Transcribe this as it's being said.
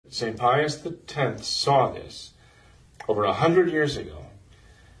St. Pius X saw this over 100 years ago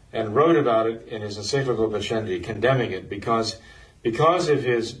and wrote about it in his encyclical Vicendi, condemning it because of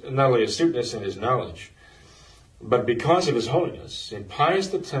his, not only astuteness and his knowledge, but because of his holiness. St.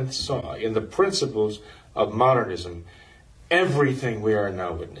 Pius X saw in the principles of modernism everything we are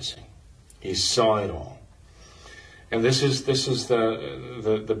now witnessing. He saw it all. And this is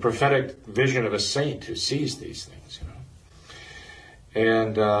the prophetic vision of a saint who sees these things, you know.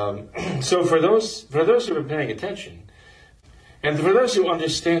 And so for those who are paying attention, and for those who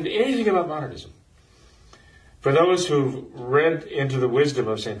understand anything about modernism, for those who've read into the wisdom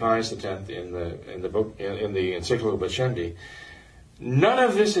of St. Pius X in the encyclical Vicendi, none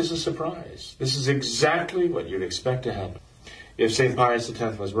of this is a surprise. This is exactly what you'd expect to happen if St. Pius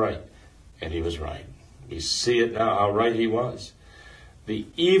X was right, and he was right. We see it now how right he was. The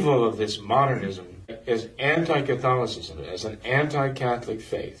evil of this modernism is anti-Catholicism, as an anti-Catholic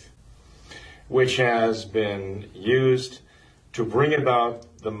faith, which has been used to bring about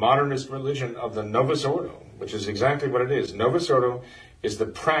the modernist religion of the Novus Ordo, which is exactly what it is. Novus Ordo is the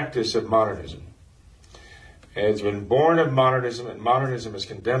practice of modernism. It's been born of modernism, and modernism is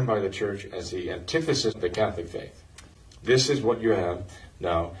condemned by the Church as the antithesis of the Catholic faith. This is what you have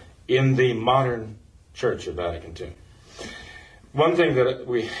now in the modern Church of Vatican II. One thing that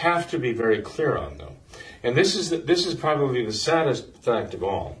we have to be very clear on, though, and this is probably the saddest fact of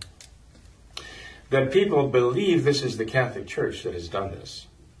all, that people believe this is the Catholic Church that has done this.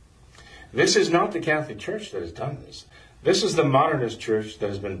 This is not the Catholic Church that has done this. This is the modernist church that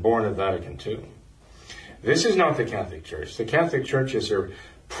has been born of Vatican II. This is not the Catholic Church. The Catholic Church is her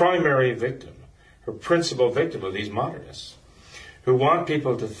primary victim, her principal victim of these modernists, who want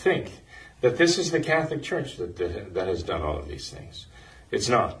people to think that this is the Catholic Church that has done all of these things. It's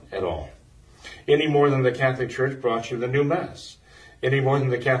not at all. Any more than the Catholic Church brought you the new Mass. Any more than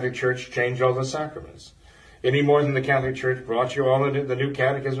the Catholic Church changed all the sacraments. Any more than the Catholic Church brought you all the new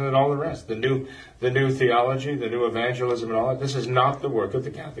catechism and all the rest. The new theology, the new evangelism and all that. This is not the work of the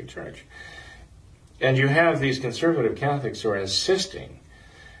Catholic Church. And you have these conservative Catholics who are insisting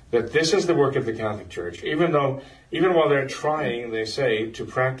that this is the work of the Catholic Church, even while they're trying, they say, to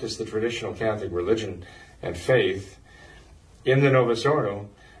practice the traditional Catholic religion and faith in the Novus Ordo.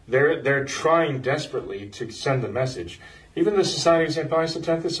 They're trying desperately to send the message, even the Society of St. Pius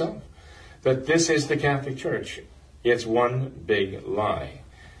X itself, that this is the Catholic Church. It's one big lie.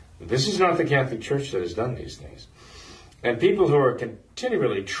 This is not the Catholic Church that has done these things. And people who are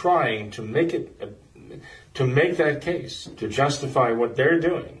continually trying to make that case, to justify what they're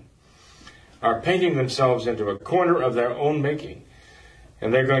doing, are painting themselves into a corner of their own making.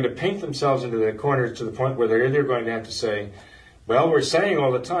 And they're going to paint themselves into the corner to the point where they're either going to have to say, well, we're saying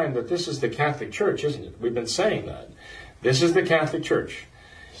all the time that this is the Catholic Church, isn't it? We've been saying that. This is the Catholic Church.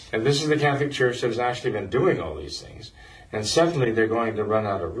 And this is the Catholic Church that has actually been doing all these things. And suddenly they're going to run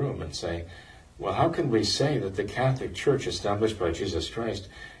out of room and say, well, how can we say that the Catholic Church established by Jesus Christ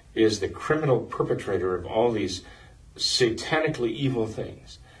is the criminal perpetrator of all these satanically evil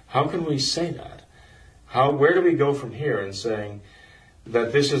things? How can we say that? Where do we go from here in saying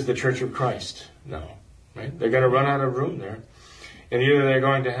that this is the Church of Christ? No, right? They're going to run out of room there. And either they're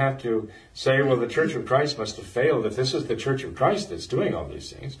going to have to say, well, the Church of Christ must have failed if this is the Church of Christ that's doing all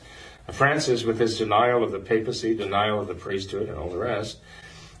these things. Francis, with his denial of the papacy, denial of the priesthood, and all the rest,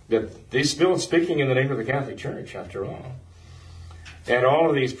 that he's still speaking in the name of the Catholic Church, after all. And all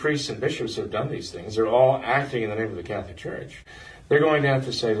of these priests and bishops who have done these things, they're all acting in the name of the Catholic Church. They're going to have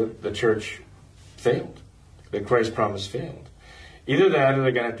to say that the Church failed, that Christ's promise failed. Either that, or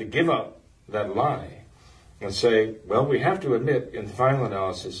they're going to have to give up that lie and say, well, we have to admit in the final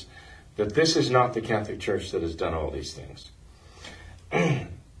analysis that this is not the Catholic Church that has done all these things.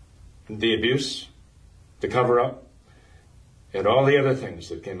 The abuse, the cover-up, and all the other things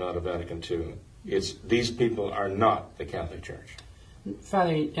that came out of Vatican II, these people are not the Catholic Church.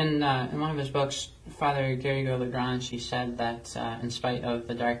 Father, in one of his books, Father Garrigou-Lagrange, he said that in spite of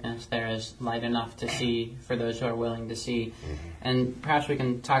the darkness, there is light enough to see for those who are willing to see. Mm-hmm. And perhaps we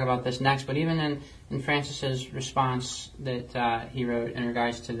can talk about this next, but even in Francis's response that he wrote in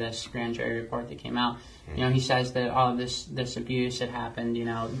regards to this grand jury report that came out, you know, he says that all of this abuse had happened, you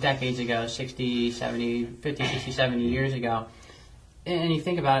know, decades ago, 50, 60, 70 years ago. And you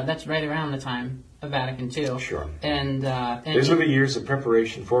think about it, that's right around the time of Vatican II. Sure. And these were the years of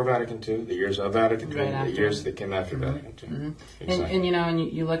preparation for Vatican II, the years of Vatican II, right the years that came after Vatican II. Mm-hmm. Exactly. And you know,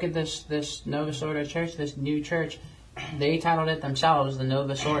 and you look at this Novus Ordo church, this new church, they titled it themselves the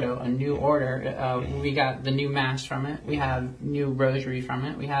Novus Ordo, a new order. We got the new Mass from it. We have new Rosary from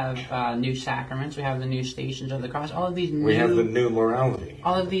it. We have new sacraments. We have the new Stations of the Cross. All of these new... We have the new morality.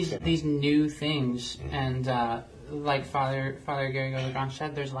 All of these new things. And like Father Gary Lagrange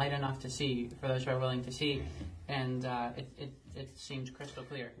said, there's light enough to see for those who are willing to see. And it seems crystal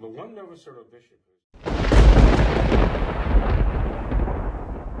clear. The one Novus Ordo bishop...